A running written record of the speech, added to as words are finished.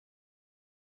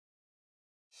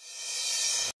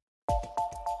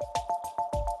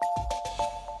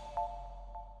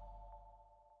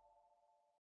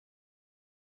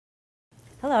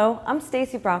Hello, I'm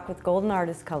Stacy Brock with Golden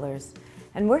Artist Colors,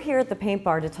 and we're here at the Paint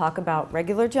Bar to talk about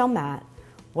regular gel matte,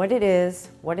 what it is,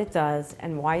 what it does,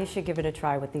 and why you should give it a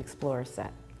try with the Explorer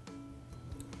set.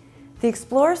 The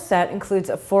Explorer set includes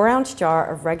a 4-ounce jar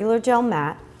of regular gel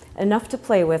matte, enough to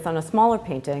play with on a smaller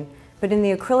painting, but in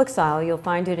the acrylic style you'll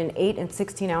find it in 8 and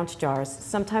 16-ounce jars,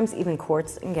 sometimes even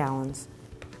quarts and gallons.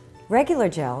 Regular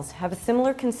gels have a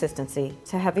similar consistency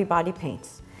to heavy body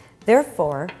paints.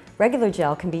 Therefore, regular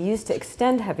gel can be used to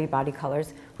extend heavy body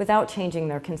colors without changing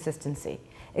their consistency.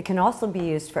 It can also be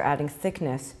used for adding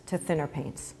thickness to thinner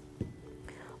paints.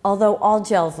 Although all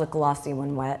gels look glossy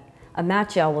when wet, a matte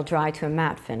gel will dry to a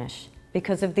matte finish.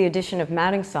 Because of the addition of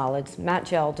matting solids, matte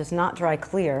gel does not dry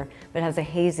clear, but has a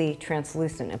hazy,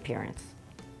 translucent appearance.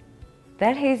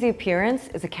 That hazy appearance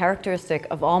is a characteristic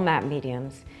of all matte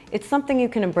mediums. It's something you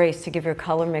can embrace to give your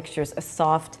color mixtures a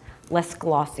soft, less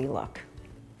glossy look.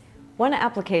 One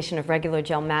application of regular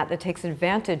gel matte that takes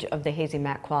advantage of the hazy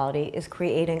matte quality is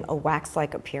creating a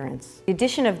wax-like appearance. The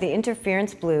addition of the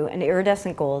interference blue and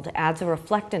iridescent gold adds a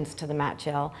reflectance to the matte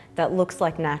gel that looks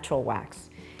like natural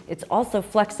wax. It's also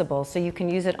flexible, so you can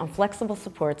use it on flexible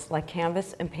supports like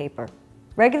canvas and paper.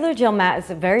 Regular gel matte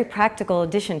is a very practical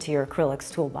addition to your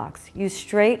acrylics toolbox. Used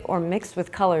straight or mixed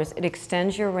with colors, it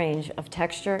extends your range of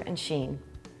texture and sheen.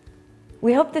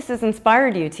 We hope this has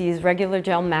inspired you to use regular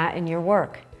gel matte in your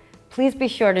work. Please be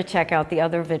sure to check out the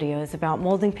other videos about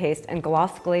molding paste and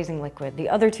gloss glazing liquid, the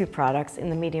other two products in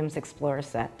the Mediums Explorer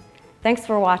set. Thanks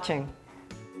for watching.